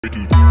I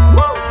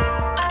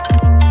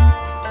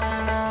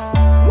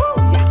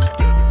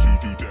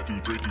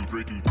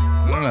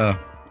don't know.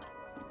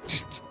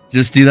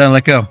 Just do that and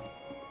let go.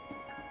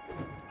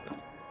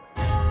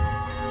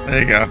 There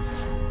you go.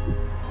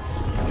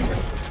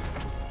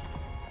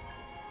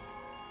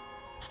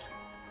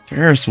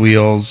 Ferris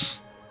wheels.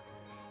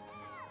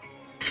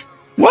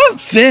 What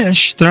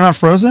fish? They're not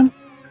frozen?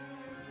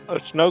 A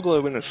snow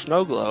globe in a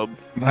snow globe.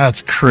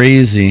 That's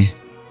crazy.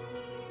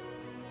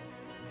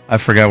 I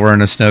forgot we're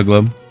in a snow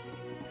globe.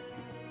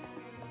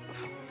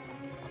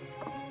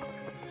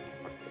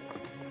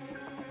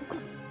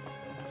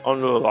 On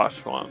to the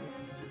last one.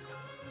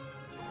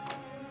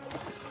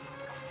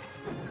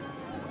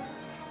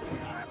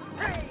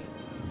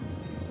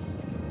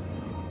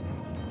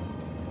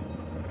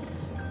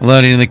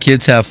 Letting the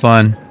kids have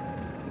fun.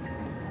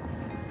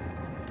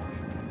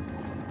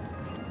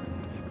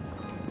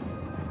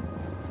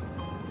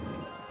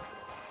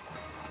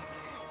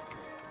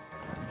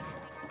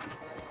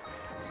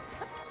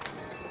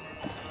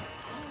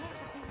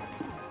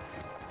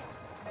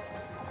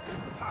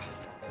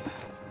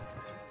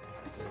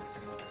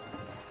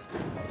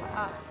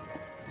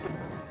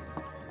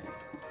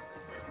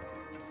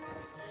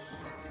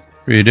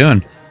 What are you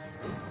doing?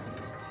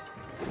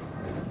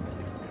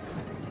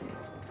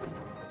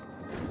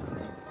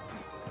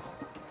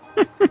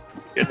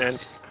 Getting in.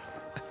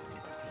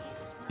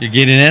 You're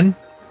getting in?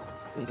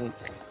 Mm-hmm.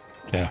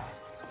 Okay.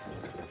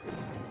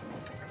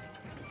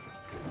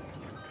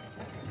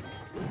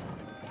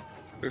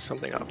 There's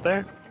something up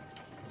there?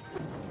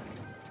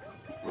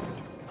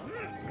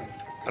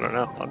 I don't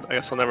know. I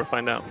guess I'll never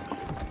find out.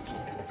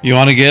 You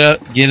want to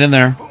get in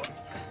there?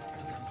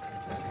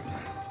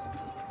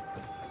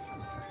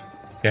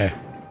 Okay.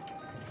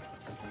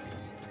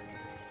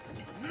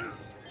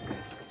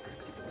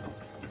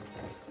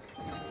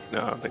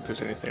 No, I don't think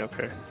there's anything up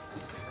here.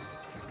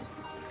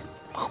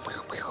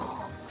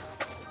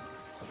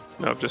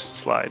 No, just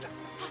slide.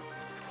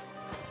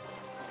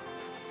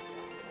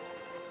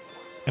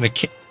 And a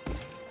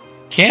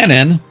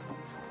cannon?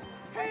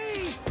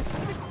 Hey,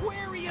 an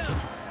aquarium!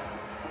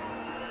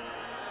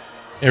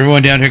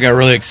 Everyone down here got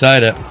really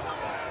excited.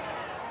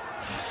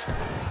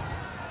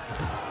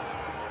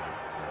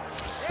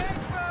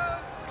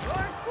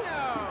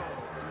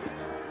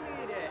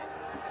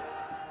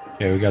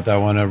 Okay, we got that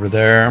one over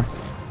there.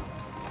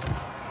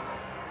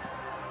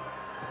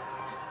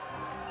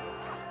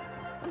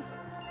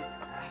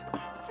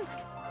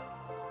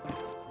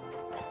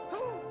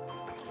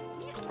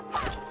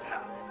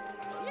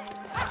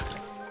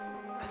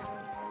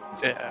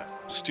 Yeah,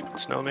 stupid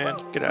snowman.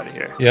 Get out of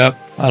here. Yep,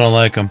 I don't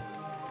like them.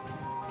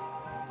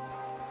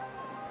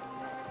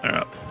 They're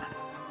up.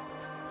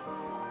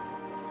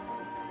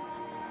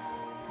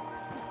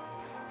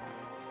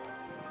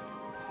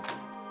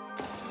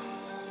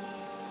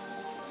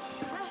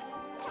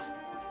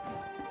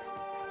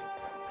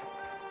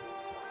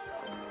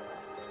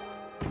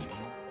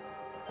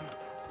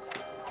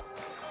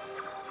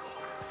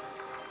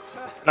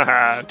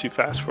 Haha, too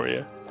fast for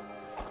you.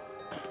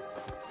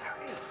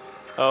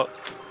 Oh,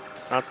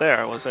 not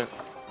there, was it?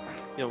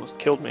 You almost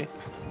killed me.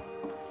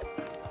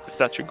 If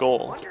that's your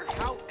goal. Wonder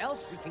how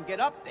else we can get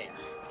up there.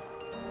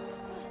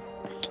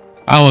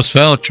 I almost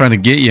fell trying to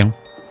get you.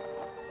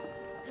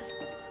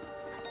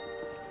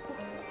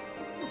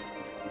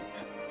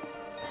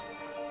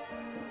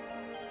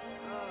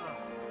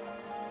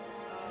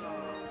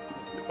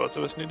 Both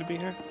of us need to be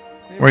here?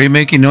 Maybe? Why are you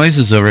making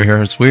noises over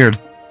here? It's weird.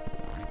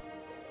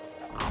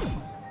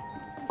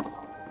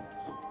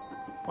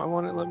 Why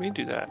won't it let me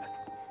do that?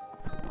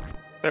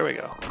 There we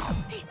go.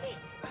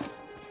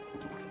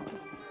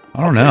 I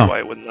don't I'll tell know. you why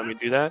it wouldn't let me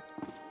do that.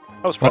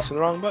 I was pressing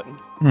the wrong button.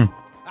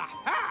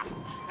 Aha!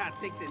 I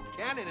think this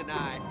cannon and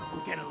I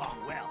will get along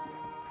well.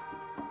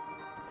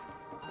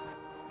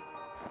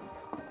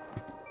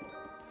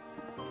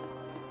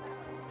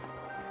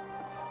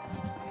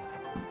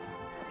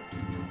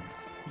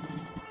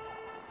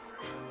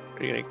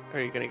 Are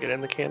you gonna get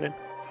in the cannon?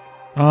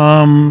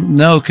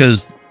 No,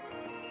 because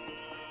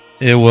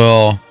it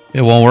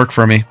won't work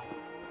for me.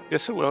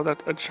 Yes, it will.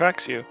 That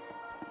attracts you.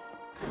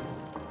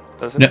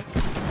 Doesn't No. it?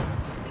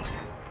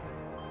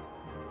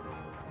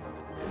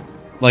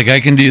 Like I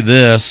can do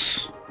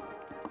this.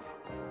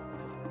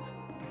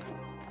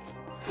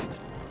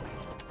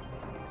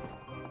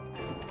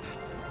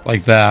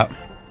 Like that.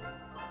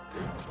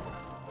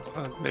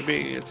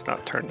 Maybe it's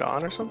not turned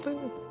on or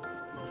something.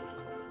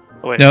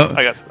 Oh, wait, No.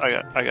 I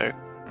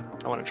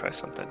want to try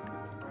something.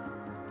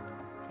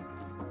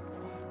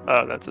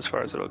 Oh, that's as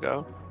far as it'll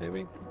go,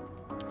 maybe?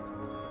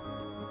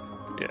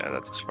 Yeah,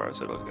 that's as far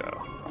as it'll go.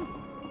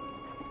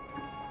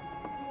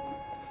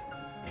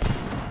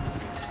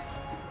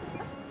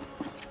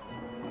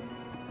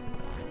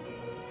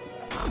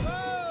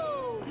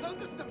 Whoa!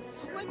 Those are some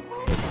slick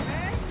moves,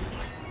 man!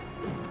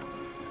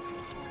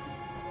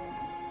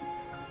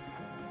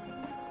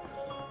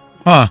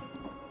 Huh.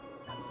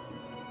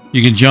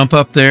 You can jump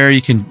up there,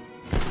 you can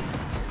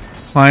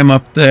climb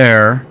up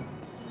there.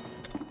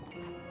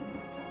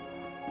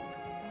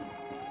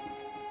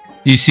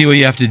 Do you see what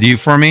you have to do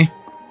for me?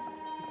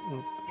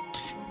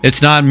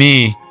 It's not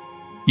me.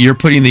 You're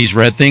putting these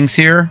red things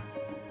here,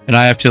 and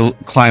I have to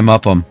climb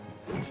up them.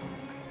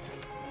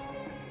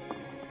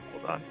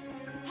 Hold on.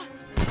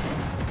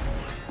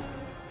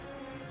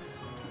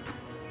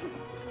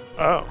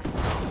 Oh.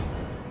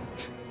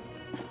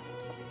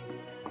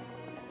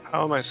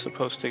 How am I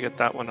supposed to get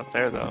that one up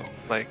there, though?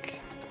 Like...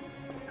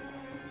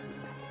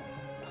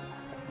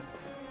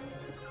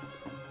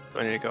 do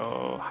I need to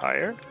go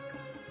higher?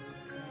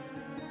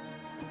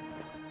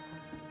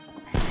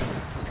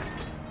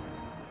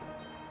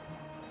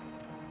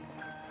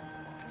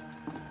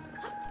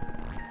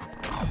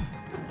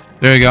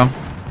 There you go.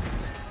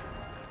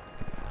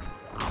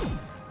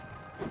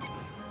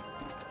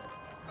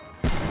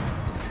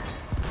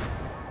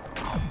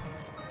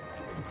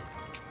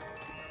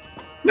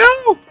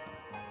 No!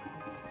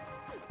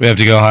 We have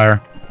to go higher.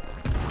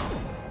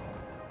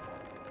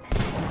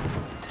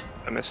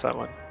 I missed that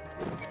one.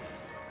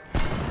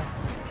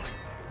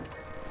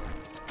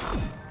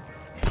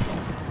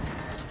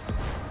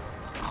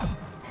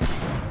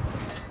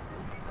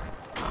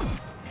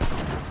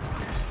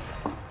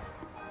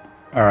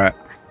 All right.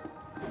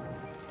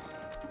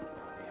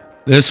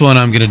 This one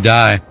I'm gonna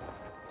die.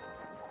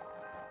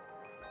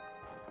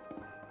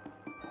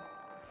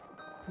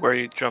 Where are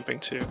you jumping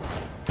to?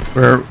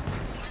 Where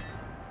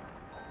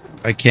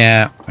I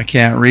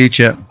can't reach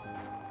it.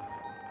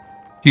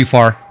 Too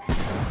far.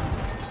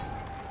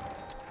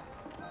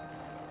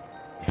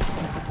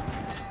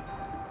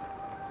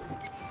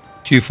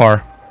 Too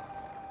far.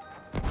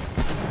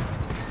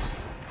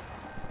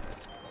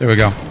 There we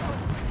go.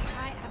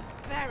 I am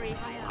very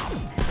high up.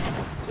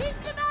 Keep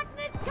the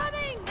magnets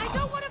coming! I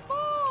don't want to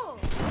fall!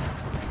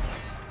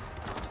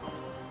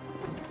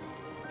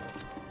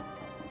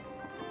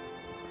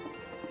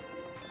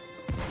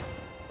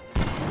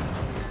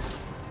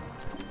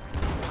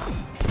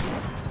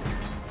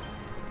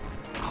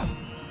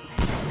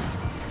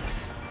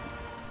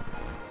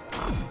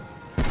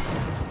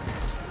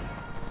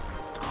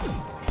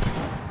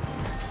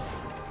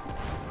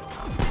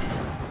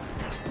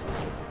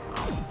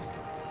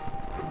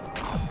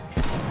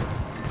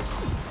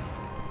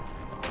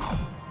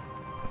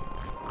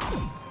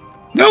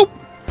 Nope.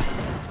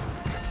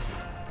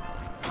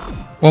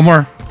 One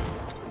more.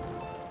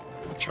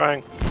 I'm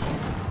trying.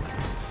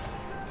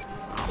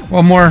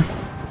 One more.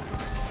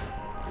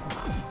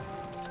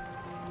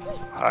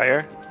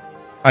 Higher?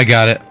 I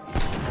got it.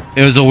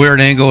 It was a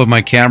weird angle with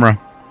my camera.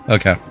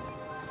 Okay.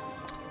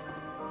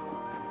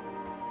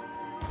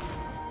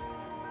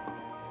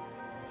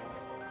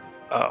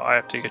 Oh, I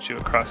have to get you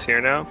across here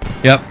now?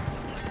 Yep.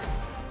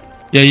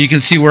 Yeah, you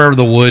can see wherever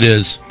the wood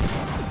is.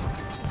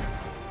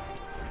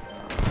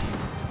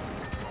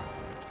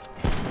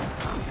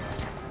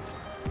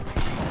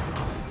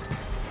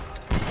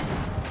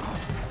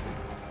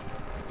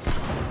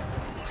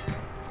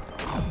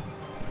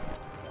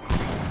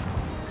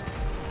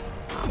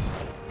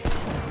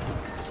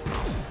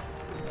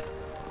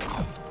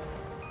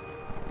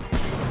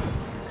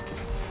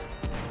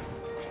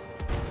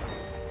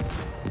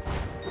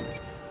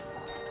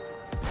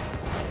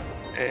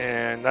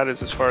 And that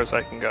is as far as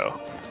I can go.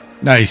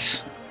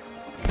 Nice.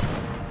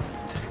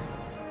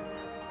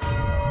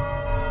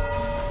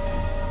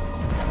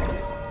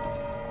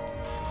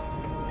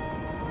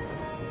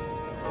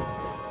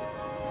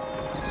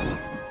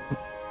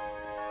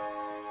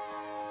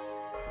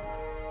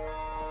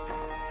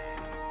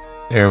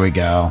 There we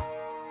go.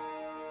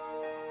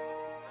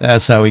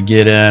 That's how we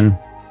get in.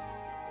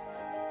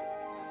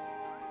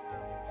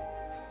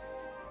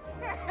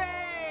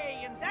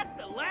 Hey, and that's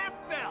the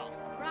last bell.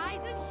 Rise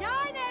and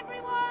shine,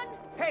 everyone!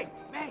 Hey,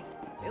 May,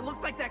 it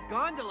looks like that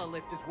gondola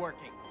lift is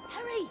working.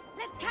 Hurry!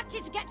 Let's catch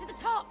it to get to the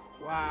top!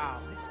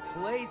 Wow, this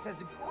place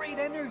has a great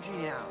energy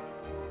now.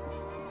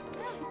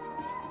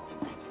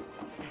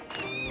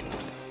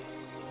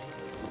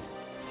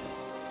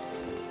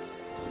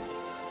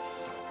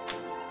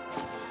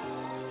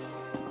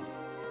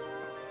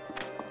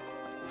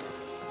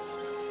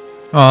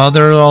 Oh,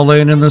 they're all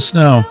laying in the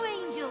snow. Snow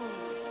angels!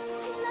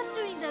 I loved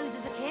doing those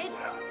as a kid.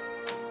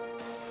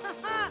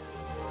 Haha!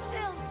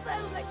 Still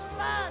so much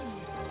fun!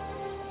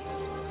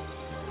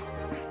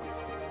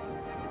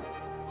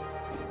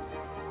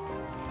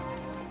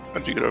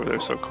 How'd you get over there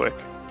so quick?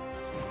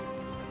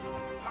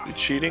 You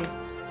cheating?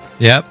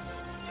 Yep.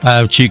 I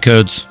have cheat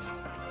codes.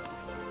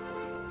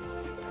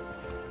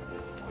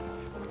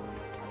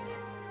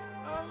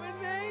 I'm an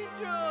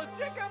angel.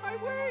 Check out my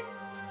wings.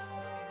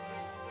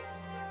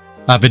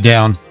 Up and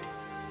down.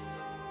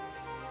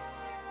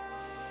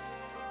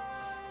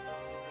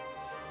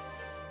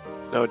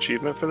 No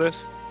achievement for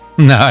this?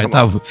 No,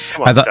 Come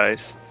on,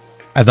 guys.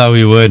 I thought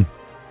we would.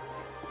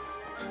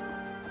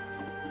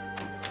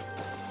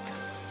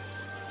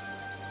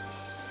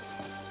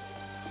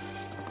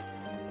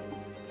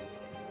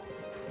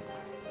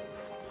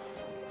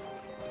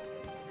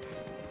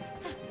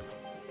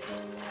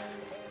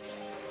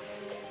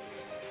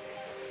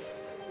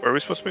 Where are we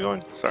supposed to be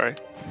going? Sorry.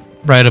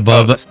 Right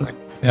above Oh, it. this thing.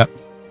 Yep.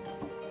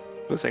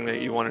 The thing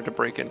that you wanted to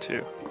break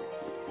into.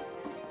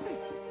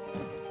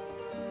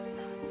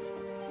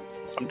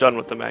 I'm done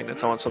with the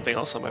magnets. I want something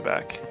else on my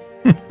back.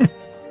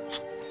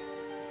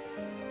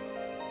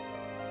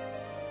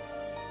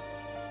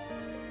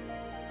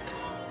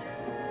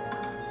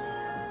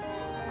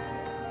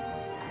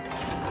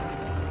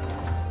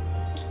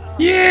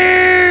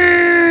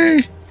 Yay!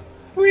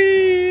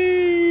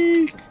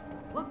 Whee!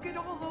 Look at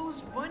all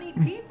those funny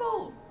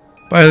people.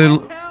 By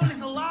Town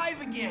is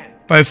alive again.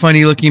 by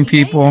funny looking You made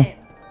people. it.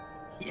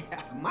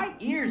 Yeah, my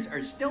ears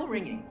are still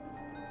ringing.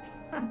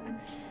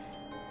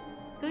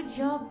 Good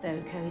job,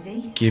 though,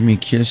 Cody. Give me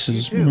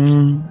kisses. You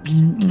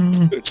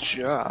too. Good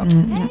job.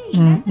 Hey,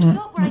 there's the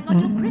shop where I got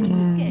your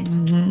Christmas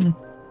gift.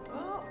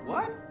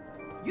 What?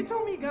 You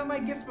told me you got my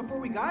gifts before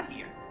we got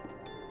here.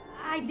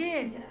 I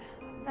did,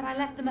 but I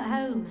left them at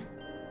home.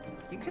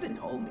 You could have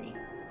told me.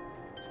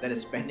 Instead of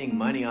spending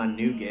money on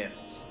new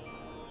gifts.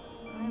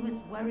 I was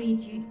worried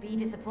you'd be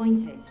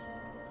disappointed.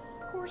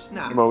 Of course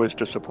not. I'm always I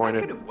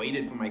disappointed. could have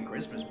waited for my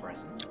Christmas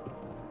presents.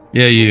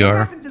 Yeah, you What are.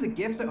 happened to the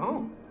gifts at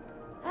home?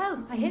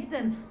 Oh, I hid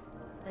them.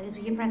 Those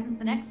were your presents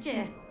the next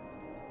year.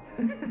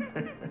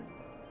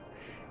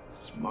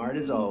 Smart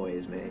as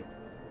always, mate.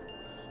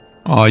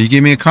 Oh, you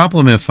gave me a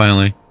compliment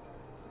finally.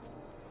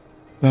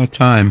 About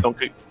time.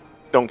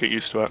 Don't get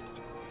used to it.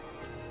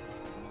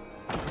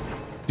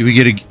 Do we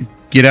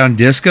get out and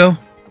disco?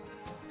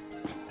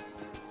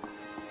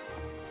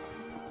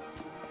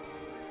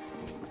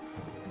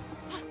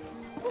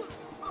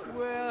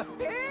 Well,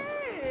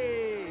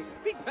 hey!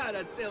 We got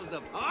ourselves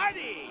a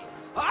party!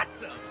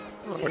 Awesome!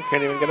 Oh, we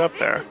can't even get up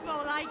there. This is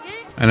more like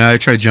it. I know. I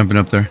tried jumping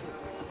up there.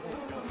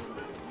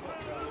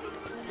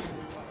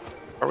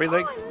 Are we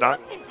like Oh, I not?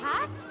 love this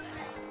hat.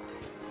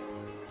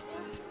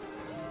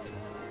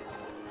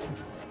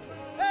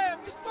 Hey, I'm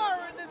just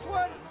borrowing this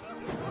one!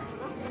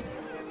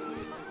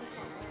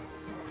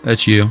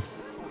 That's you.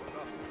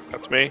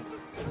 That's me.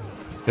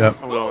 Yep.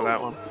 I'm going with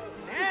that one.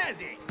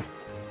 Snazzy!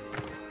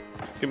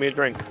 Give me a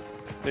drink.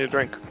 Need a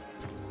drink.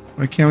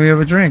 Why can't we have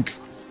a drink?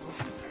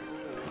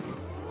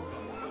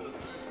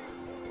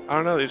 I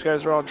don't know. These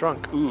guys are all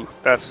drunk. Ooh,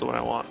 that's the one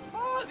I want.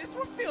 Oh, this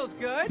one feels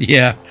good!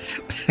 Yeah,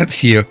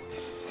 that's you.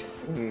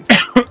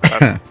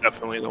 That's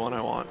definitely the one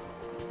I want.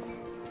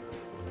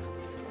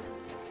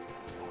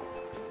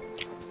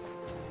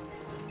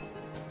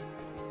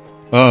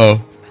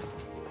 Uh-oh.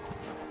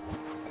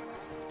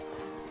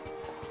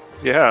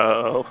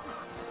 Yeah.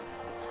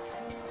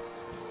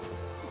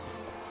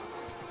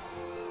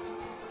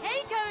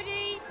 Hey,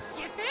 Cody.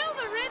 You feel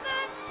the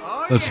rhythm?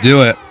 Oh, Let's yeah.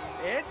 do it.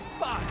 It's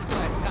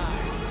bobsled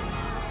time!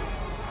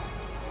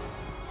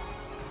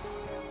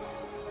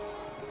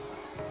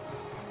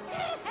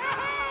 Hey!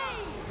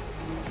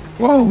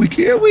 Whoa,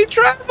 we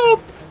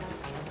traveled.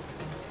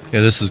 Yeah,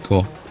 this is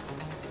cool.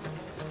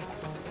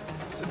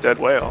 It's a dead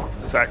whale.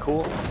 Is that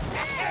cool?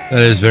 That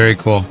is very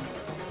cool.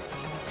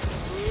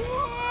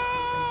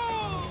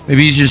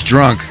 Maybe he's just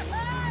drunk.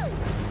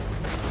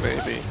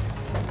 Maybe.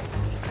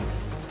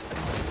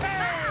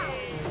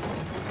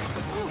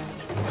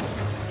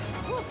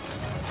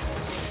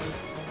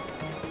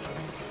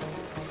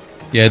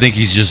 Yeah, I think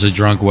he's just a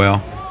drunk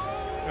whale.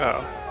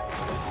 Oh.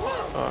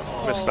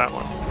 Oh, missed that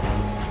one.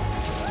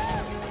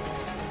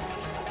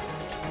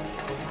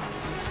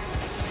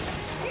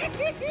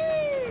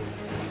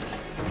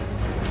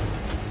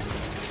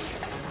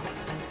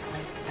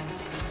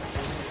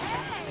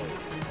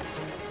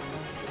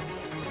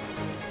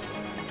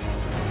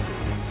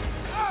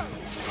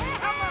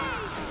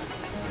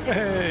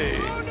 Hey.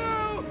 Oh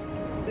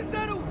no! Is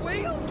that a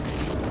whale?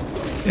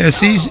 Yes,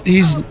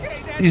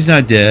 he's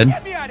not dead.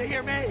 Get me out of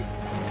here, mate!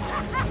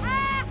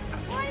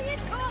 What are you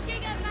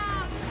talking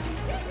about?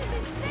 This is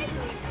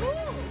insanely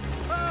cool.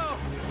 Oh,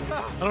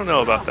 I don't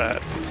know about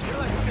that. you're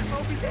like fucking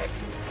Moby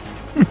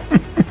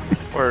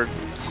Dick. We're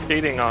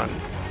skating on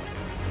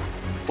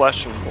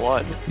flesh and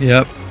blood.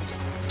 Yep.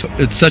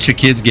 It's such a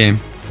kid's game.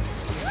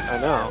 I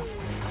know.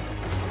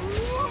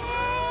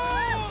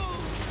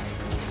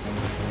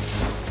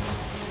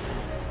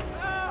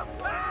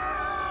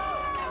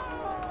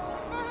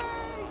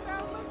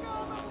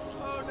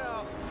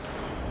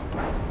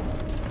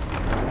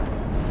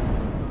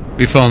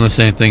 We fell on the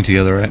same thing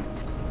together, right?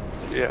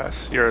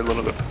 Yes, you're a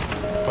little bit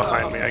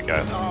behind me, I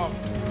guess. Oh,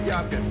 yeah,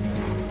 I'm good.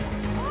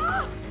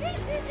 Oh, this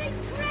is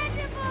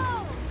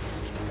incredible.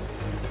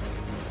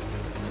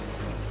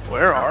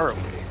 Where are we?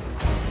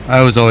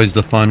 I was always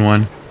the fun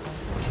one.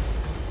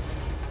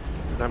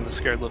 I'm the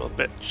scared little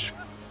bitch.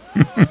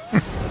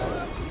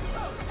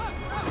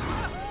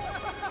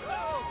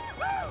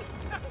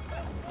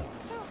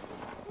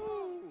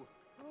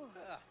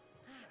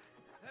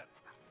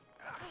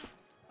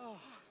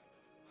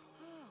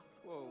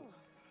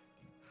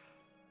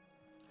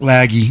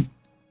 Laggy.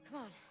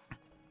 Come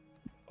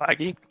on.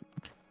 Laggy?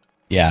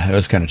 Yeah, it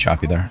was kind of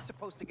choppy We're there.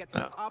 supposed to get to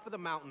the top of the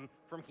mountain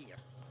from here.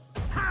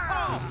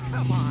 Oh,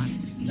 come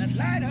on! The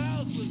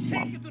lighthouse was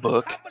taken to the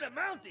Book. top of the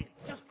mountain.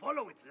 Just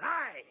follow its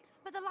light.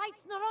 But the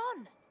light's not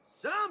on.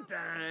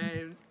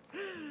 Sometimes.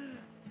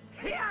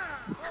 Here!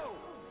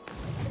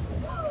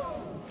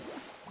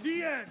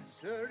 The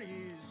answer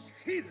is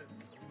hidden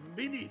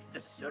beneath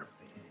the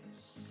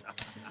surface.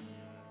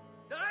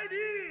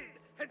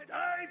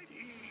 dive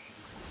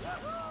deep.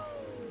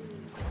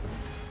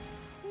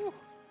 Whew.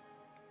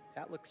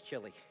 That looks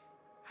chilly.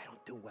 I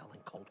don't do well in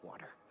cold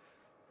water.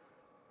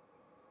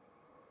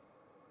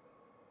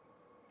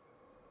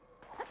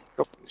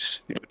 Oh,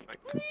 stupid mic.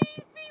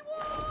 Please be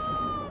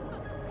warm!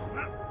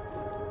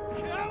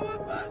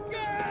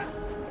 Cowabunga!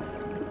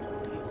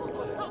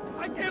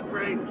 I can't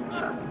breathe.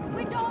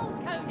 We're dolls,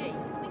 Cody.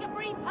 We can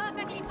breathe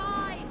perfectly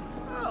fine.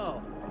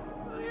 Oh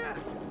yeah.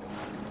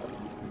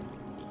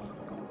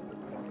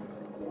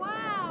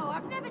 Wow,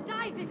 I've never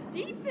dived this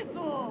deep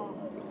before.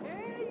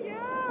 Hey,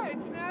 yeah,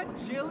 it's not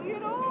chilly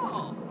at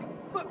all.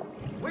 But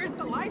where's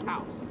the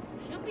lighthouse?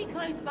 Should be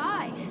close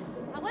by.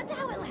 I wonder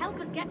how it'll help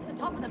us get to the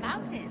top of the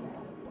mountain.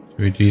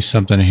 Do we do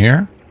something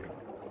here?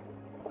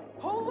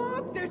 Oh,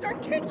 look, there's our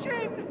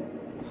kitchen.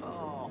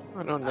 Oh,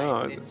 I don't know.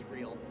 I miss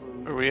real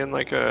food. Are we in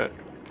like a...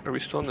 Are we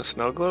still in the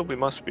snow globe? We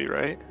must be,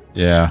 right?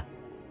 Yeah.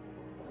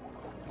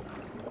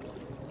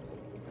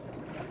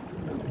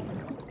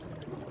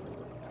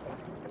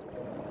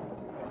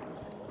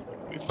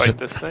 We fight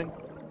this thing?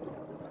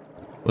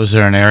 Was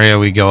there an area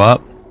we go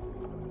up?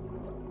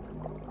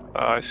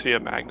 I see a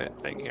magnet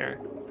thing here.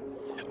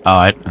 Oh,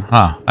 I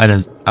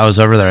was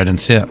over there. I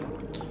didn't see it.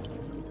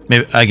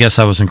 Maybe. I guess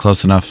I wasn't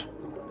close enough.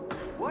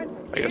 What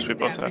I guess is we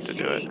both that have to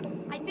do it.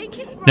 machine? I think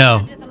it's right No.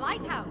 under the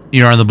lighthouse.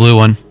 You're on the blue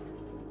one.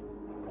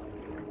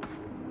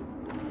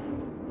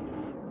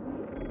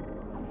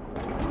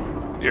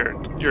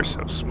 You're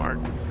so smart.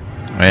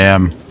 I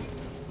am.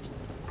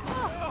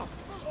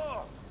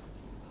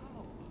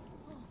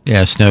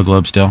 Yeah, snow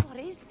globe still. What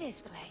is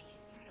this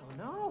place? I don't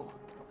know.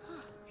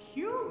 It's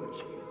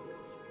huge.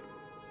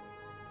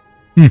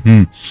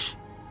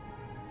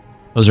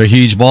 Those are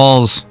huge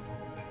balls.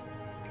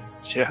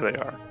 Yeah, they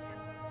are.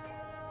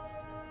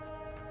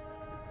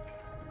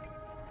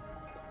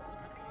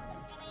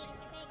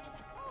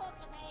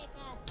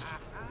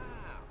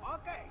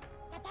 Okay.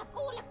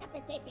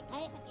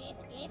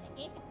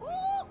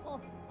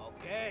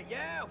 Okay,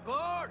 yeah, of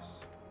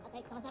course.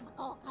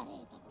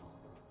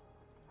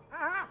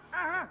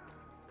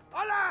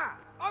 Hola!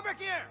 Over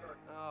here!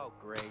 Oh,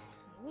 great.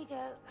 Here we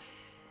go.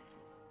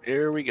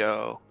 Here we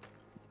go.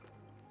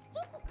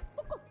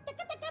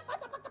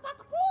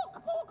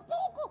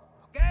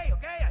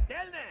 Okay, I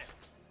tell them.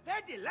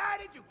 They're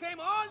delighted you came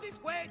all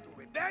this way to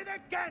repair their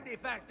candy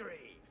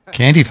factory.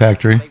 Candy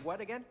factory. Say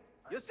what again?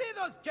 You see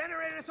those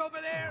generators over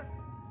there?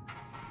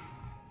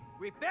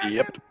 Repair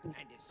Yep. them, and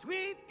the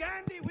sweet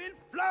candy will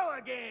flow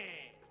again.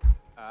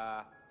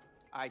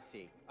 I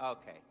see.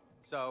 Okay.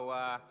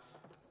 So,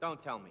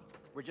 don't tell me.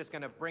 We're just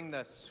gonna bring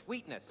the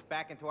sweetness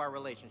back into our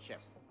relationship.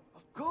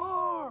 Of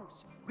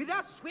course!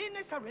 Without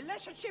sweetness, our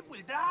relationship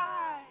will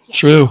die. Yeah,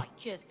 True. right.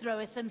 Just throw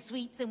us some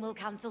sweets and we'll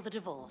cancel the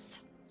divorce.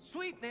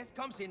 Sweetness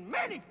comes in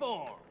many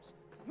forms.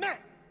 Man,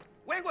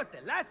 when was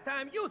the last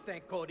time you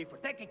thanked Cody for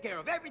taking care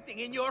of everything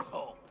in your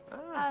home?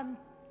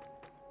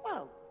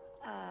 Well,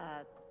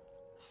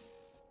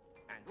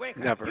 And when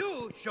Never. have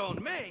you shown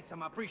May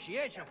some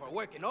appreciation for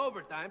working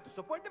overtime to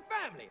support the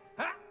family?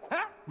 Huh?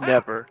 Huh?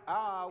 Never.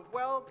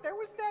 Well, there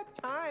was that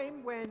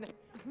time when,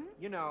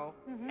 you know.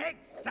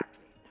 Exactly.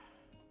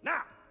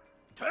 Now,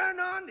 turn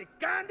on the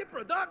candy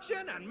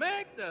production and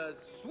make the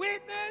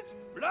sweetness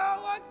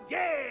flow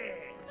again.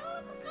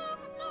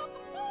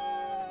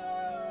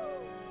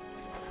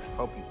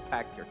 Hope you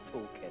packed your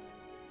toolkit.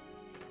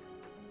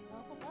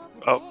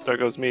 Oh, there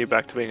goes me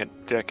back to being a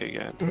dick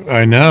again.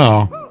 I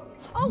know.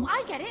 oh,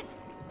 I get it.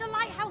 The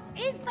lighthouse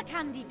is the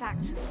candy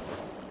factory.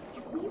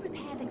 If we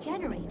repair the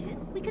generators,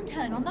 we can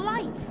turn on the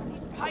light.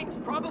 These pipes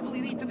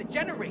probably lead to the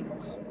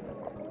generators.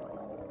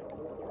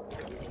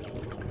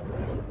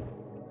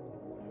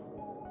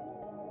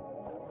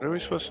 What are we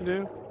supposed to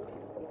do?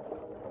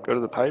 Go to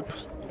the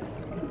pipes?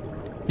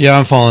 Yeah,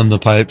 I'm following the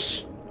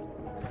pipes.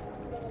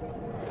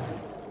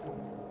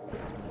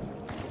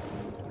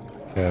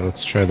 Okay,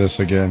 let's try this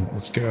again.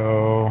 Let's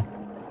go.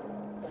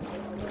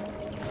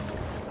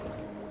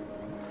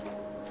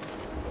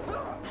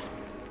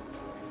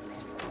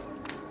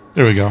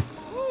 There we go.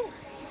 Ooh,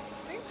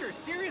 things are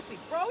seriously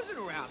frozen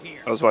around here.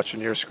 I was watching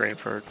your screen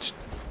for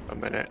a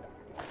minute.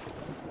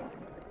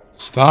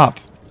 Stop.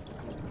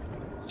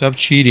 Stop I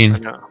cheating.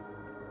 know.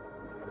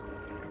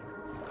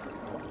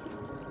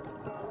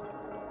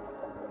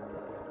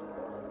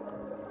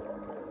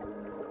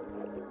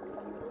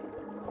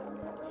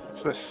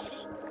 What's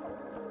this?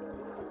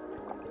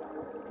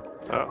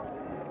 Oh.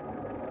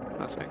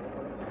 Nothing.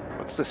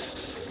 What's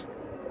this?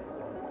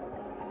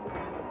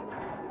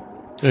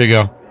 There you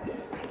go.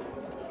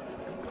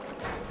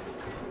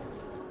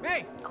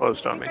 Hey,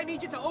 Closed I on me. think I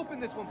need you to open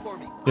this one for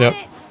me. Yep. On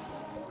it.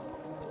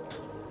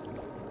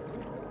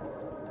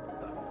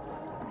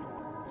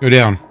 Go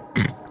down.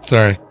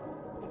 Sorry.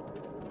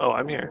 Oh,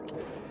 I'm here.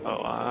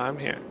 Oh, I'm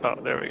here. Oh,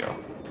 there we go.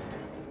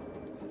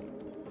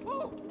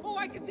 Oh,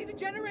 I can see the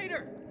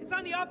generator. It's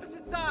on the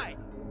opposite side.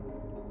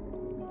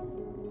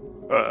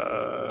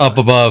 Up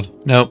above.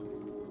 Nope.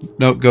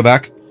 Nope, go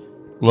back.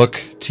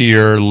 Look to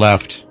your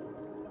left.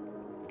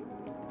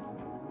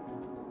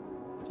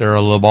 Is there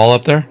a little ball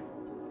up there?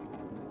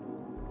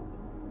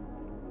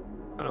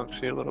 don't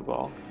see a little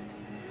ball.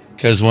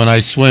 Because when I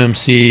swim,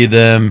 see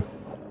them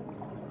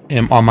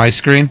on my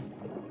screen.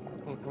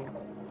 Mm-hmm.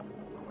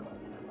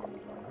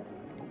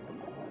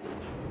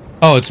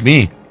 Oh, it's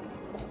me.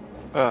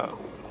 Oh.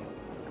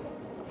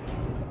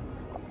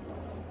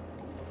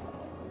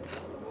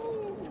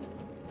 Ooh,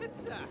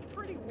 it's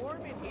pretty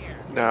warm in here.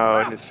 No,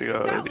 it Wow, needs to is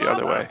go that the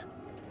other lava? way.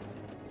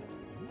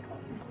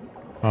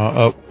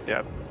 Oh.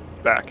 Yeah,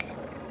 back.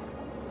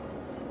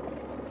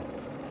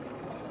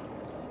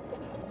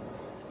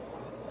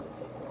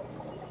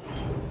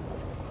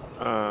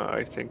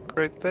 I think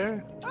right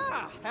there?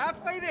 Ah,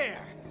 halfway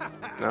there.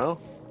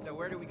 No? So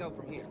where do we go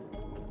from here?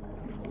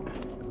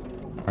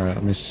 All right,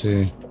 let me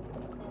see.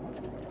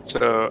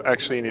 So,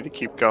 actually you need to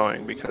keep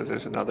going because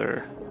there's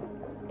another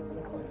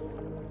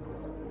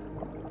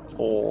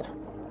hole.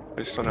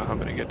 I just don't know how I'm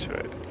gonna get to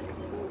it.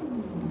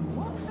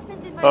 What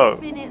happens if I Oh.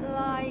 spin it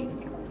like...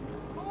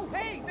 Oh,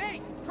 hey,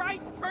 mate! Try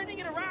turning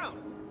it around.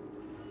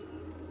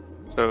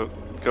 So,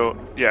 go,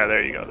 yeah,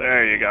 there you go,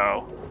 there you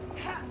go.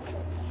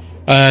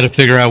 I had to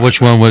figure out which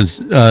one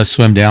was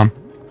swim down.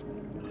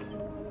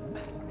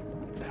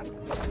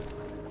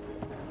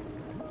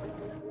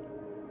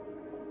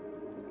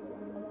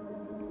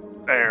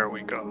 There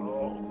we go.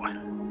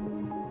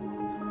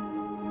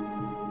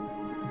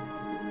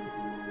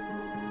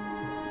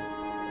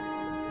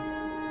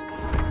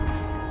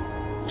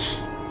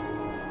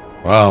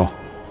 Wow,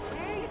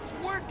 Hey, it's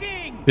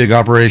working! big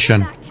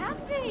operation. That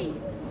candy!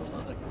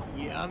 Looks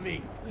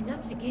yummy.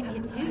 Enough to give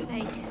you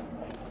toothache.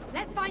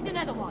 Let's find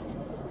another one.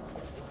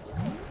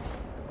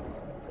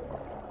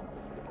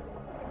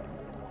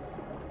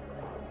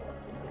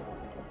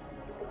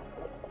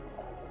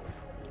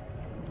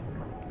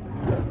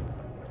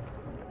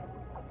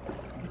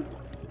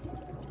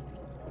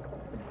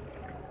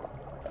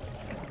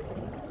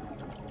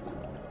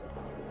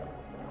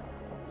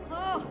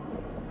 Oh,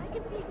 I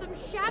can see some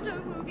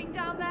shadow moving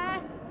down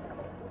there.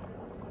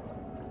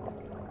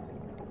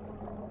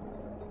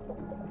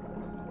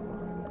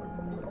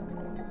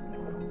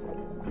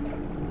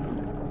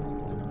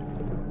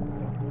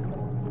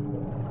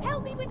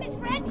 Help me with this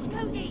wrench,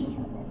 Cody!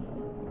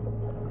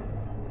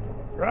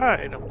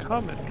 Right, I'm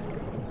coming.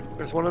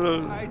 There's one of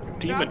those I do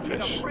demon not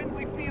get fish. a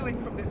friendly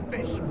feeling from this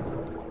fish.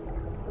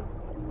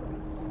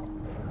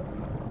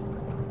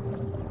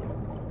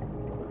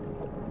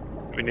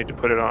 We need to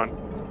put it on.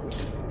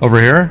 Over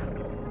here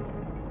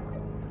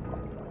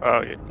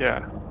Oh,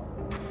 yeah.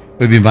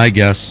 would be my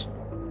guess.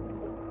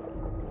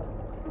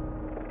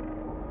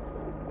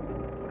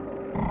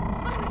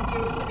 I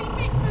refuse to be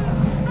fish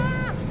food!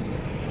 Ah!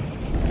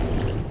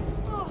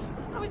 Oh,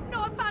 I was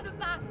not a fan of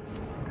that!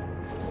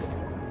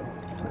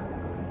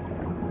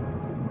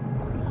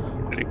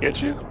 Did it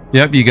get you?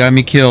 Yep, you got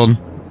me killed.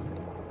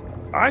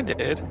 I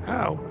did.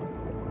 How?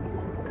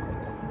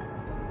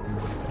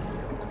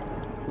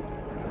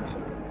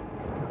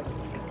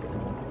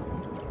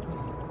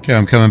 Okay,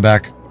 I'm coming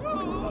back.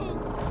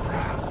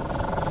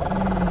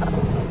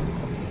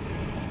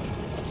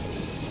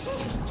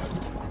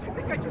 I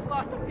think I just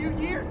lost a few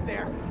years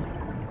there.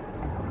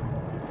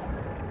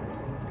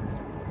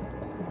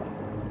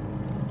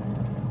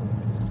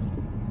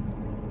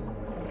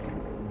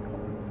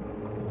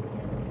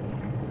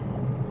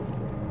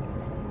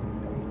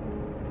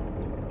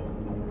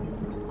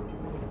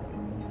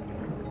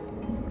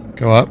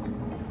 Go up.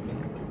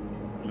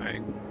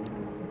 Right.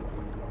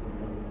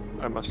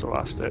 I must have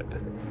lost it.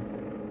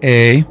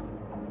 A.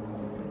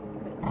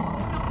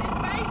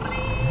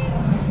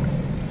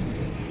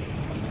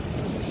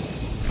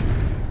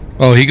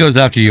 Oh, he goes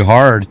after you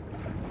hard.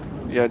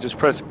 Yeah, just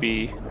press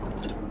B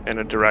in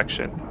a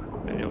direction,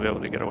 and you'll be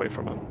able to get away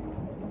from him.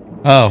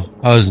 Oh,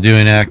 I was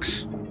doing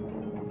X.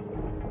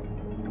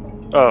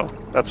 Oh,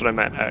 that's what I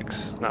meant,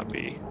 X, not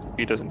B.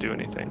 B doesn't do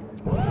anything.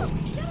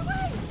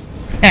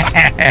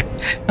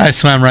 I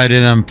swam right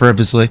in him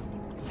purposely.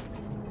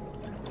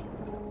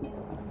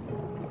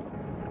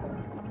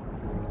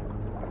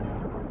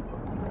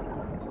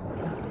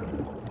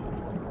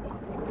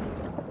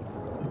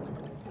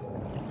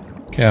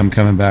 Okay, I'm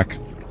coming back.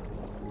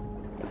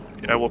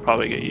 Yeah, we'll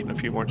probably get eaten a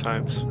few more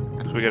times,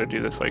 because we gotta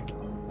do this like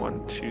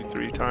 1, 2,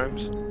 3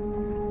 times.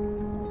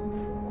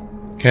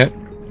 Okay.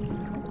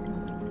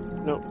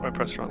 Nope, I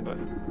pressed the wrong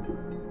button.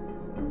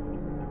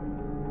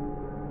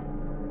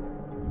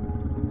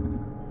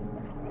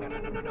 No,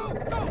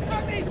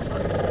 not me!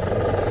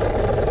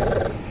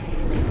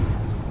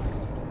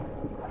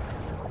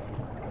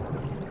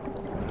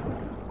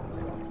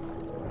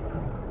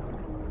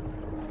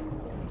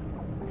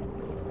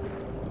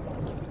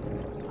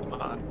 Come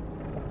on.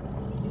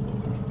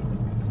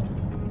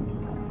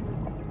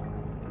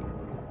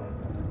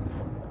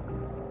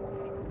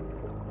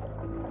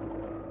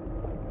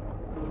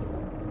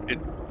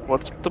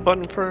 What's the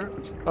button for?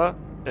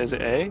 Is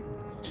it A?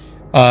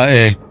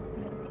 A.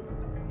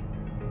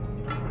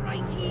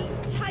 Righty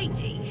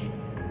tighty.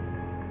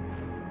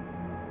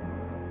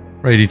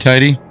 Righty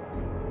tighty.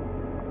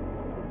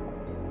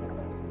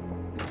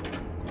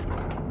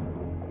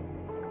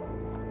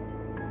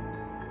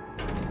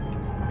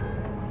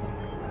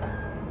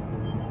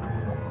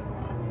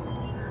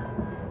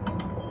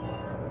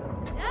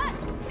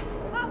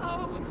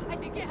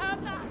 think you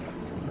heard that?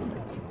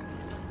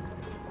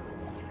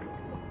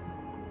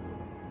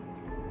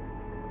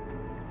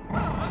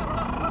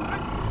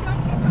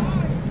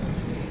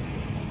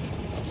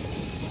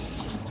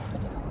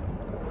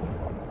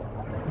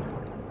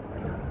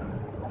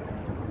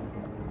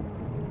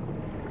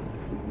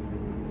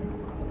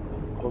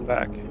 Going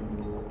back.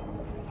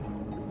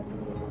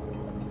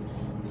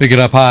 Pick it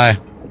up high.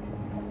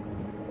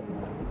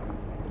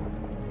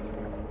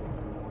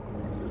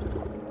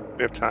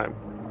 We have time.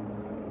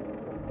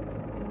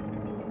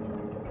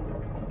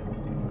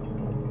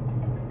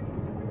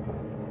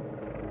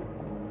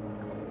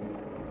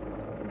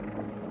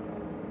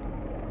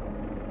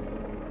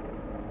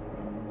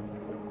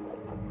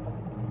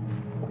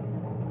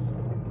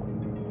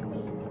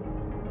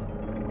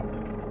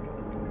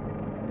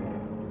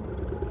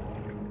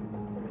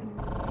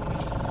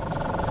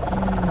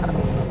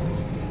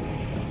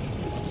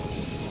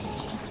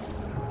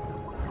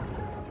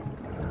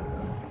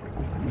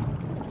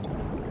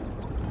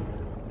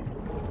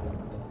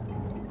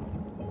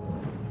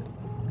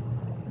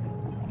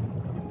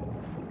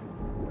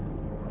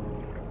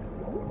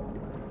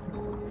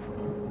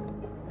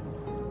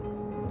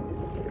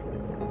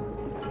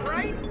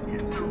 Right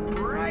is the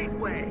right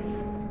way.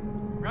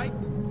 Right?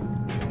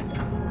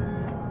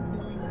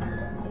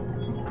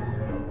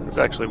 It's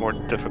actually more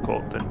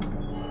difficult than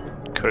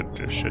could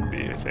or should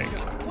be, I think.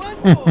 One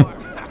more!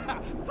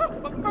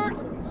 But first,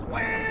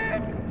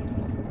 swim!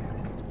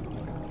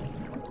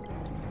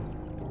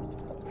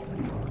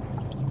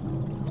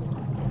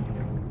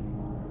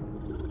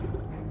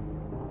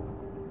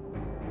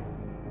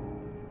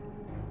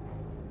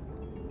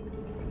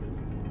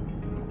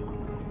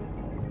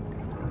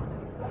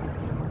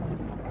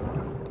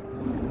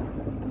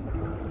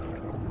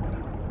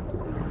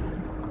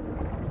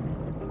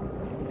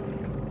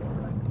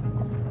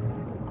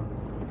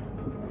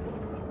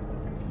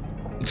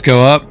 Let's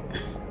go up.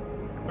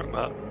 I'm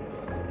up.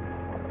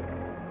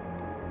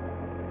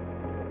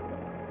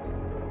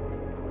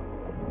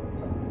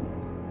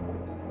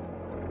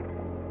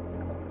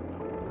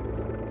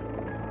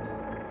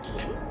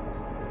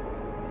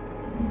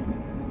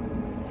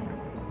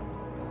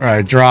 All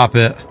right, drop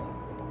it.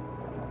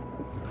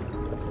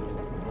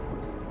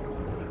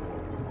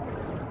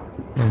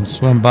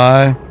 Swim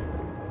by.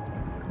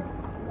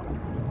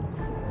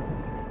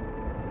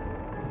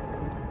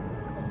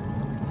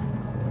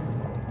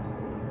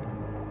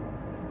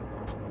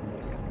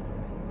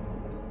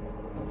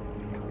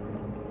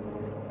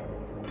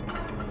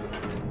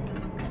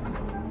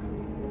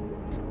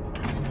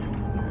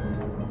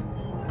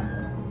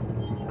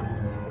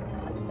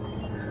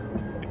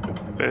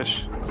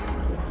 Fish.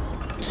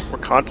 We're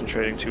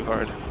concentrating too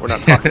hard. We're not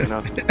talking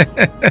enough.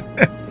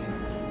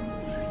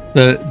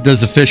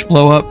 Does the fish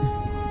blow up?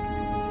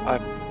 I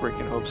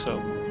freaking hope so.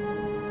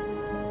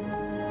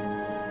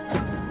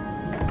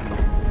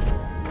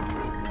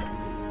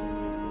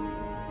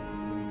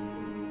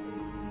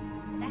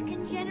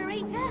 Second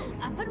generator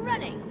up and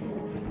running.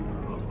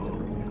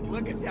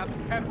 Look at that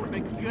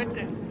peppermint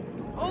goodness.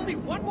 Only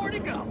one more to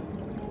go.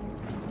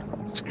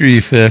 Screw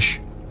you, fish.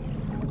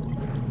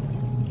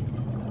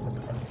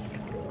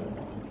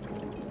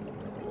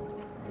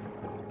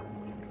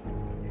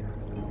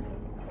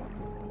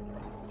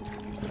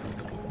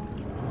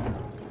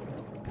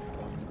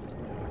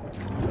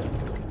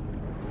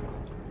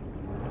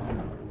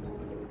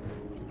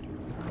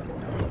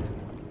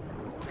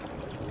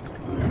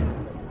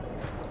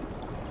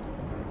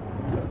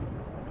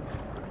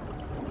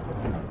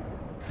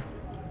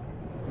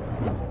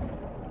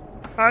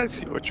 I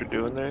see what you're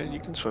doing there. You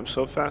can swim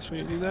so fast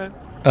when you do that.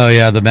 Oh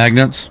yeah, the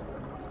magnets.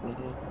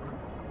 Mm-hmm.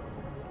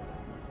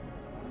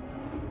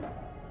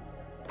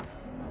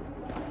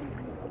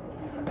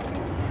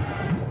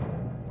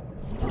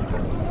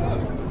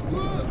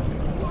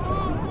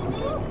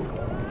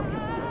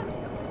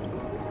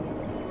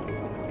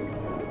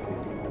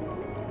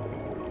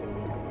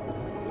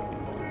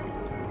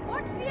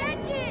 Watch the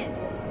edges.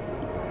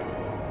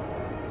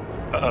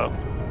 Uh-oh.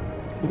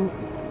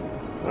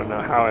 I don't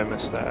know how I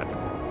missed that.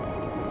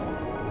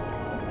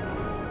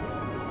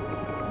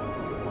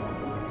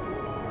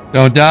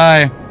 Don't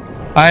die.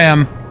 I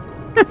am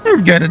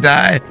gonna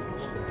die.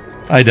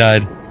 I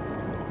died.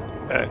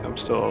 Okay, I'm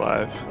still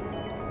alive.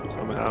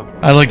 Somehow.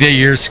 I looked at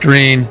your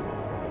screen.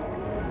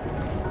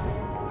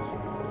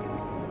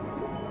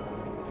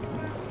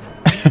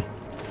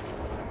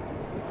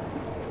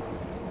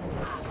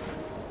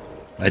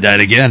 I died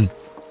again.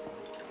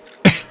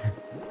 How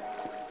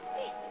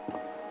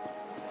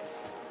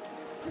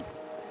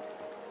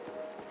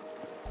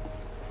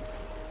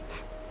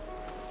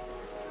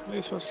are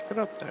you supposed to get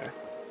up there?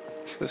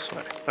 This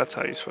way. That's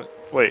how you swim.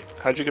 Wait,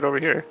 how'd you get over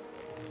here?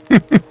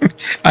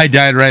 I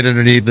died right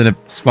underneath and it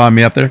spawned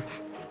me up there.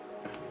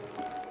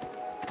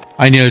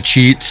 I know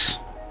cheats.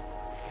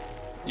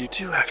 You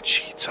do have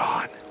cheats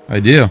on.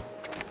 I do.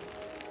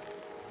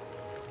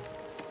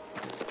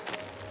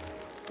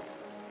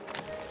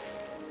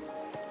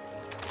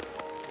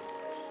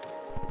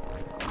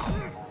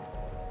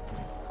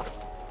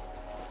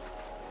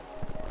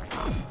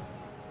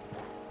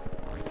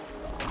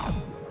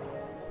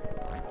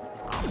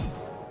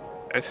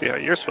 see how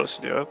you're supposed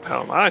to do it.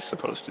 How am I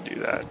supposed to do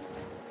that?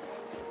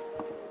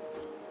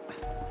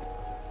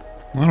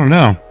 I don't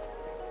know.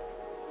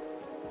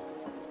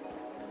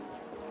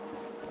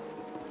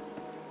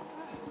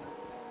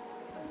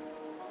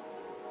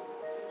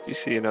 Do you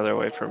see another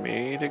way for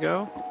me to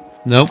go?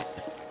 Nope.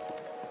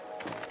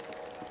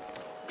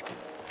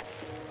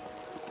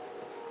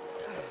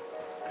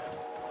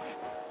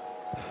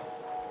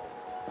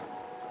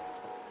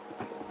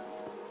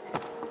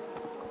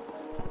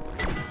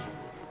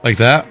 Like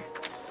that?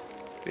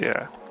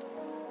 Yeah.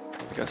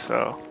 I guess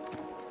so.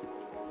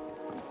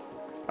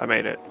 I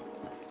made it.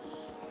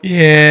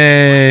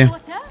 Yay.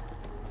 Water?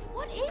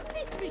 What is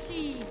this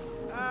machine?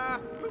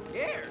 Who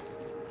cares?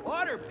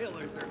 Water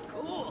pillars are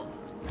cool.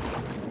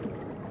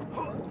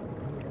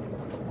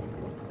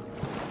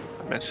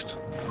 I missed.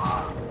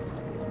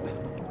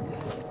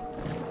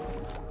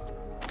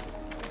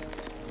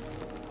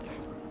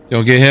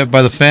 Don't get hit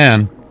by the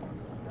fan.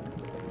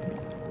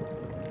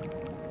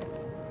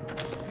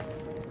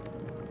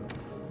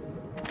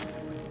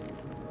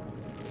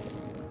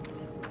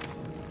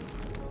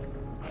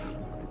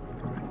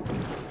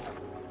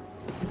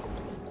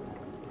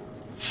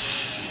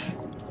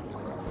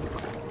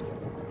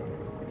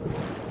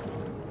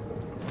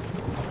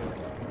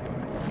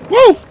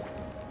 Woo!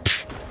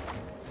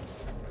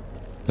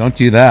 Don't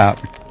do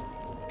that.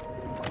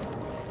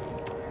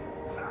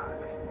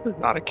 This is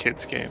not a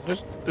kid's game.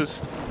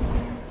 There's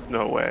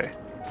no way.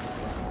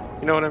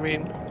 You know what I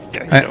mean?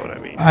 Yeah, you know what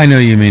I mean. I know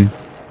you mean.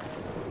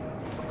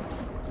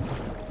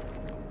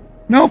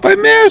 Nope, I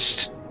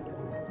missed.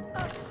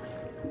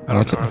 I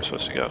don't know where I'm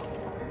supposed to go.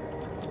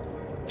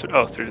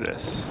 Oh, through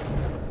this.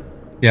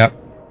 Yep.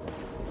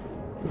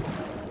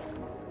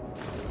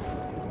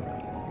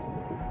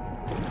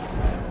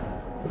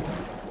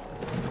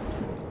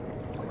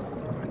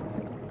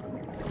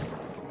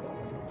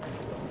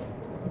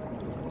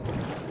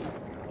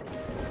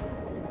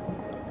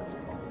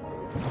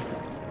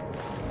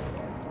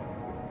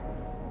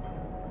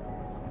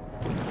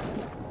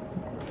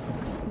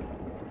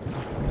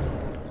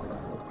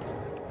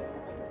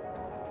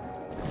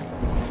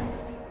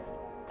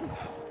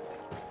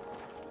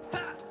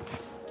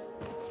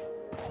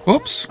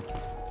 Oops.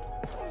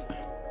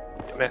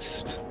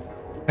 Missed.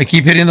 I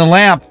keep hitting the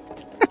lamp.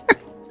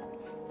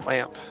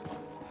 Lamp.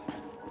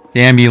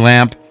 Damn you,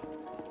 lamp.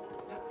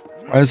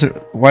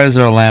 Why is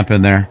there a lamp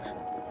in there?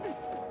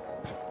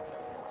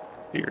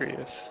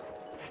 Furious.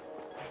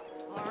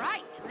 All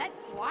right,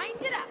 let's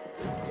wind it up.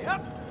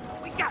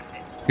 Yep, we got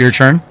this. Your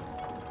turn?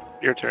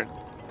 Your turn.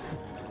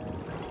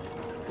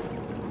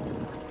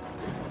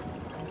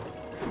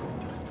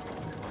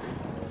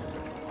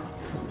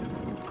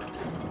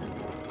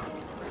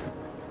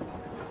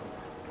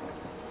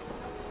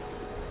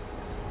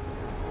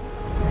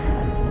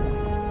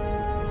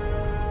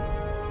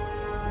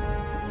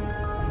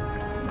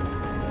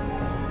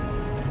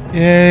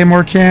 Yay,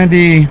 more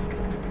candy.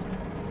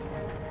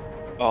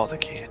 All the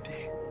candy.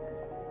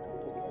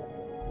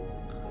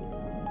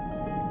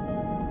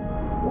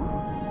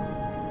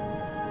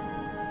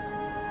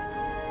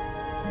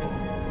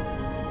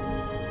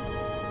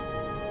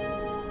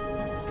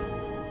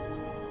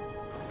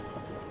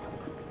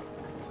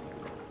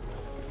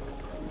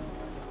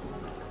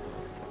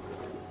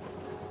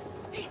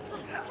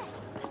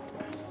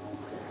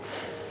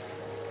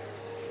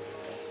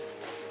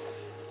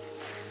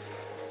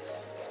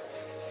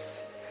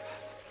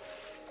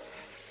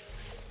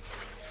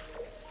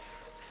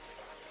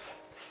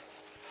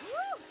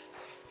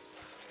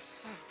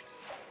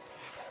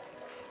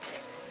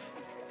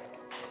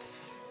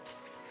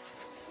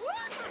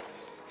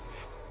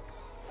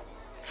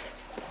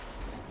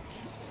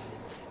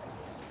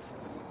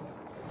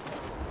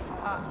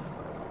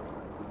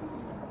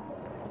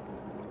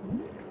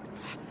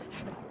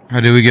 How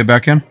do we get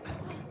back in?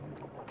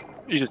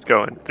 You just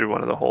go in through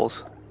one of the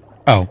holes.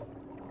 Oh.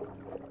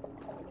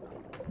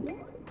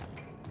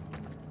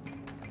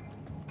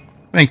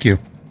 Thank you.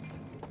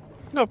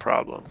 No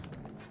problem.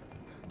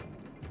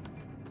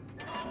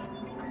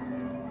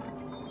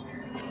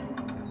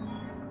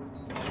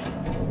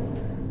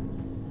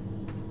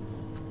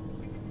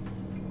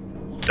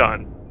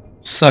 Done.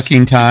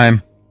 Sucking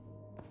time.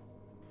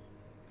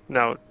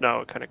 Now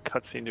what kind of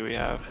cutscene do we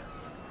have?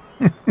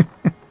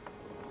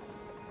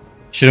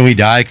 Shouldn't we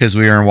die because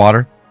we are in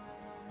water?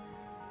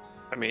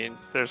 I mean,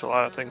 there's a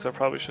lot of things that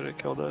probably should have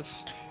killed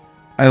us.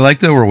 I like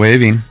that we're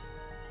waving.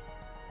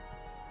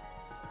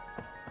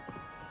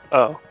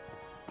 Oh.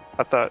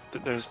 I thought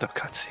that there was no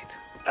cutscene.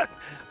 I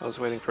was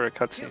waiting for a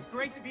cutscene. Feels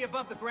great to be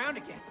above the ground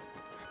again.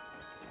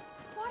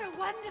 What a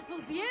wonderful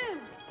view.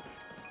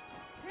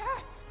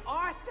 That's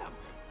awesome.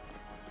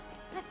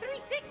 The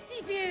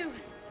 360 view.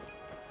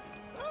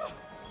 Oh,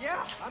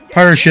 yeah, I'm getting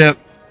Pirate it. ship.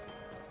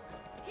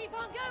 Keep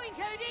on going,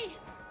 Cody.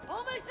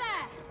 Almost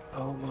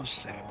there.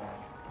 Almost there.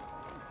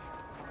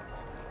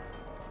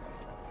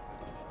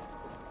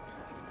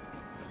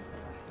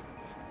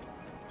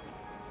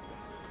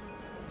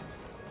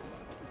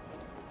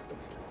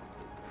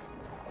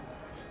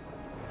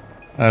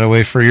 I had to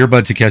wait for your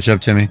butt to catch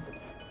up to me.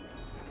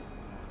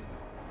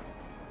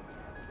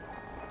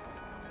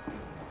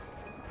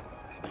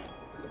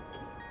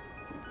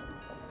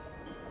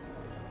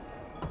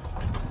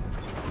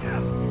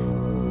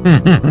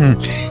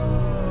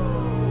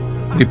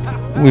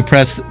 we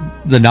press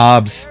the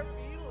knobs,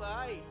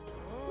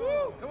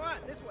 Woo, come on,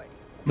 this way.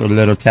 the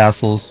little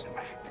tassels.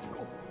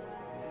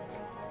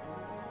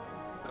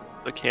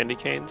 The candy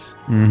canes.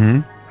 Mm-hmm.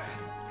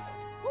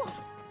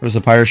 There's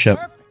a pirate ship.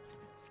 Perfect.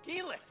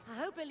 Ski lift. I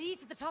hope it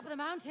leads to the top of the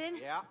mountain.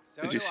 Yeah,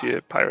 so Did you do see I.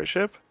 a pirate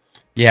ship?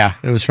 Yeah,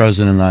 it was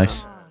frozen in the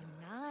ice.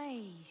 Oh,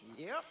 nice.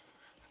 Yep.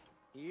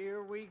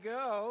 Here we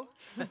go.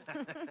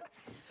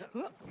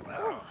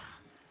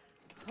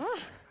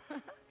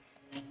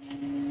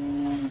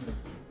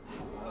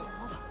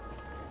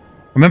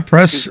 I'm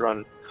impressed He's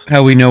running.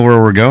 how we know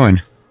where we're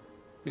going.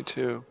 Me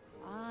too.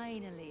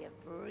 Finally,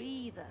 a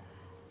breather.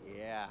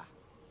 Yeah,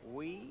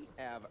 we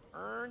have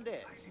earned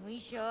it. We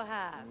sure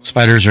have.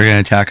 Spiders are going to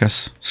attack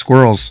us.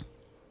 Squirrels.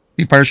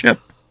 See pirate ship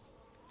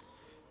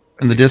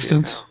in the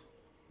distance.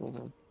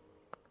 Mhm.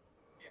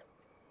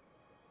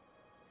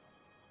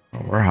 Oh,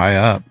 we're high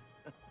up.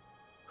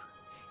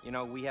 You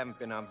know, we haven't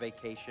been on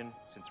vacation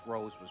since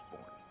Rose was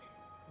born.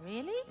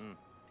 Really? Mm.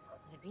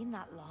 Has it been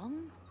that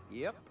long?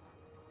 Yep.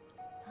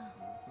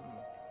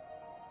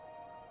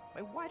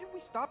 Wait, why did we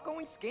stop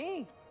going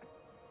skiing?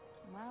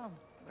 Well,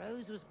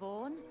 Rose was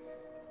born,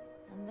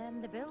 and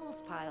then the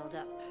bills piled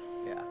up.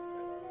 Yeah.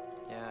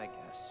 Yeah, I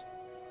guess.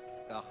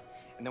 Ugh.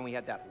 And then we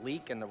had that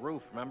leak in the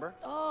roof, remember?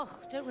 Oh,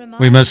 don't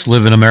remind We must me.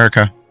 live in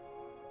America.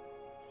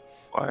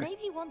 Why?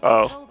 Maybe once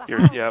Oh, we sold the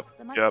you're- house, yep,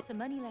 there might yep. be some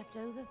money left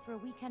over for a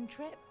weekend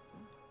trip.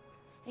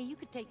 Hey, you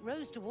could take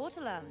Rose to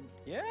Waterland,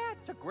 Yeah,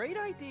 it's a great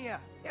idea.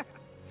 Yeah.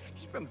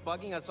 She's been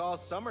bugging us all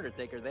summer to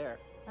take her there.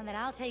 and then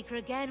I'll take her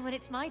again when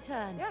it's my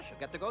turn. Yeah, she'll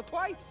get to go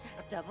twice.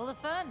 Double the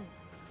fun.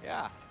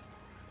 Yeah.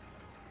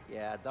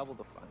 Yeah, double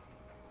the fun.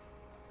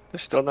 They're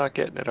still not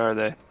getting it, are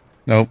they?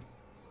 Nope.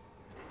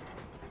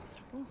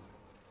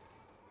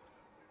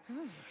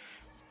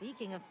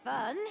 Speaking of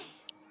fun,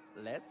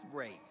 Let's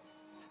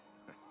race.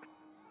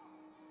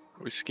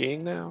 Are we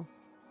skiing now?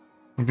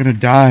 I'm going to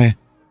die.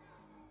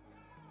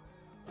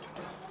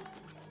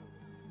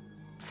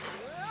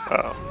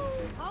 Oh.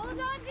 hold on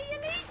to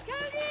your lead,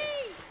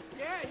 Cody!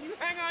 Yeah, you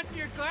hang on to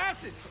your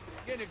glasses.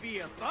 It's gonna be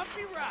a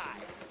bumpy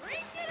ride.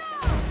 Bring it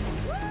on!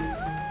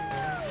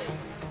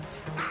 Woo-hoo!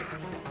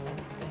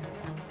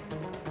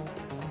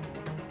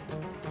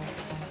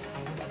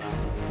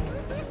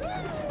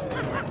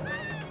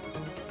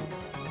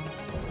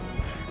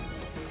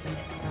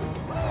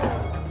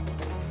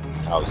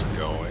 How's it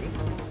going?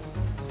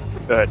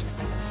 Good.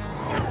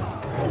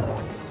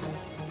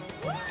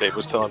 Dave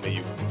was telling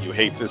me you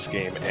hate this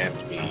game and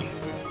me.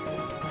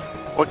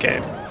 What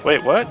game?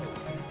 Wait, what?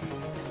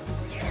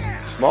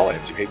 Small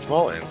Lands, you hate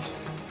Small Lands.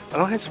 I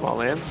don't hate Small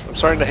Lands. I'm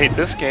starting to hate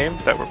this game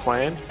that we're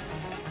playing.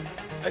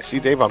 I see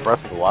Dave on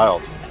Breath of the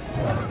Wild.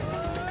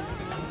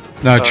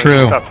 Not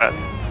true. Stop that.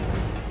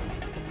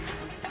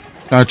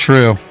 Not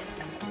true.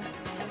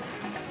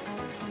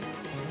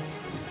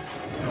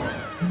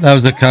 That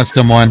was a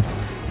custom one.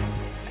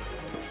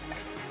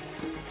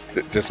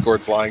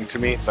 Discord's lying to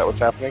me. Is that what's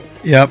happening?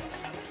 Yep.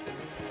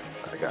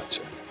 I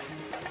gotcha.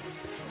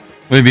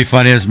 Would it be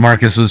funny as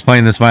Marcus was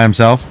playing this by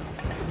himself?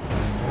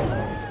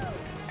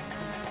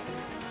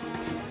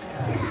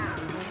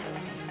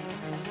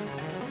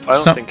 I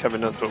don't Some- think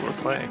Kevin knows what we're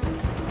playing.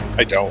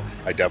 I don't.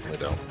 I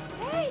definitely don't.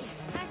 Hey,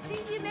 I see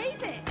you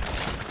made it!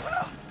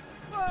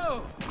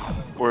 Whoa!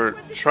 We're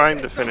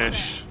trying to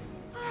finish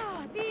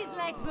Ah, these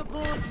legs were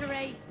born to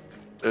race.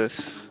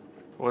 this.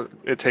 Well,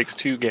 it takes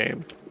 2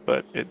 games,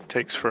 but it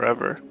takes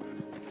forever.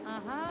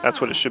 Uh-huh.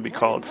 That's what it should be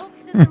called. Those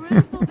hooks in the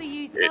roof will be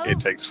useful. It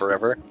takes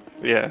forever.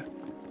 Yeah.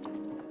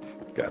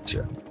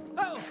 Gotcha.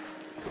 Oh!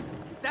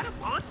 Is that a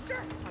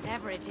monster?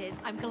 Whatever it is,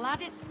 I'm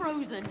glad it's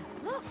frozen.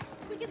 Look,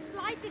 we can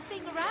slide this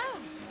thing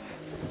around.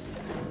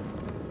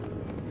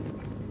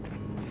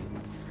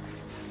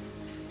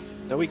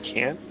 No, we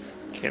can't.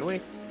 Can we?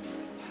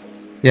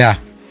 Yeah.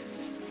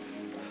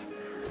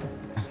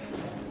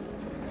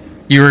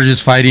 You were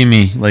just fighting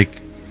me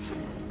like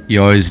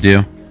you always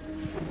do.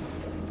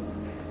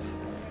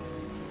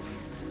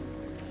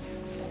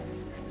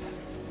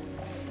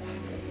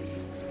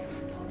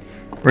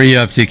 Where are you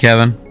up to,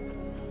 Kevin?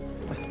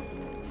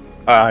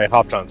 I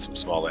hopped on some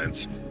Small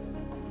Lands.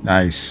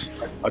 Nice.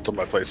 I told him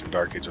I'd play some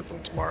Dark Age with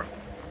them tomorrow.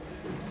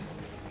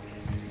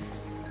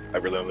 I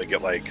really only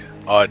get like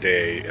a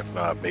day, if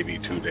not maybe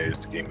 2 days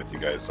to game with you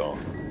guys, so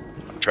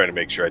I'm trying to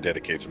make sure I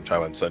dedicate some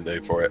time on Sunday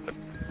for it.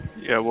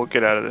 Yeah, we'll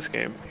get out of this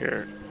game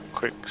here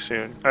quick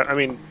soon. I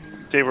mean,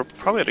 they were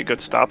probably at a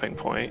good stopping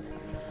point.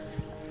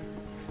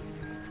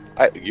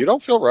 You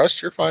don't feel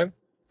rushed, you're fine.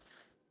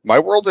 My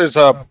world is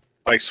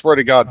I swear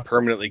to God,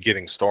 permanently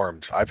getting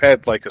stormed. I've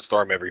had like a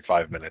storm every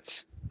 5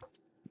 minutes.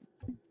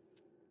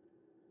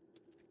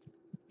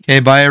 Okay,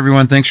 bye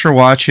everyone. Thanks for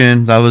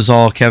watching. That was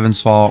all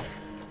Kevin's fault.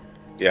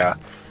 Yeah,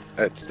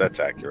 that's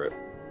accurate.